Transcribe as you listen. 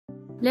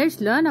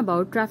Let's learn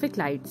about traffic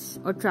lights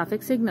or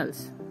traffic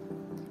signals.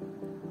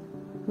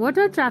 What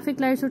are traffic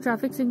lights or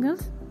traffic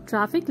signals?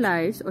 Traffic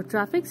lights or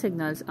traffic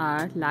signals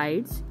are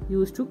lights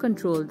used to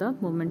control the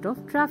movement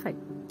of traffic.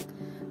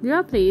 They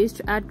are placed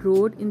at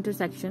road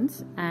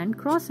intersections and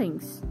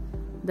crossings.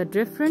 The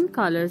different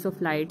colors of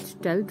lights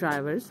tell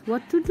drivers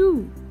what to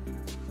do.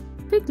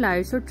 Traffic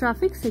lights or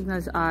traffic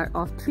signals are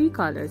of three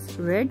colors: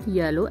 red,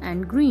 yellow,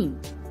 and green.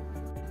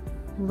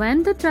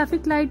 When the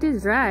traffic light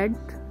is red,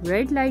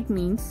 red light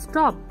means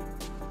stop.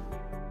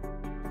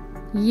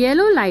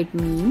 Yellow light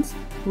means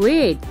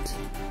wait.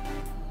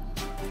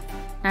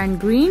 And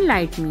green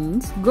light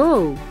means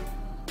go.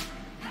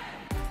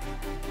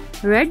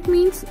 Red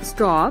means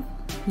stop,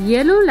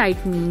 yellow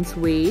light means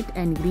wait,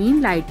 and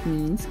green light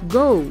means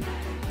go.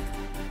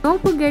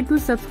 Don't forget to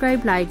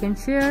subscribe, like and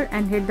share,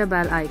 and hit the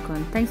bell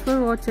icon. Thanks for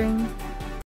watching.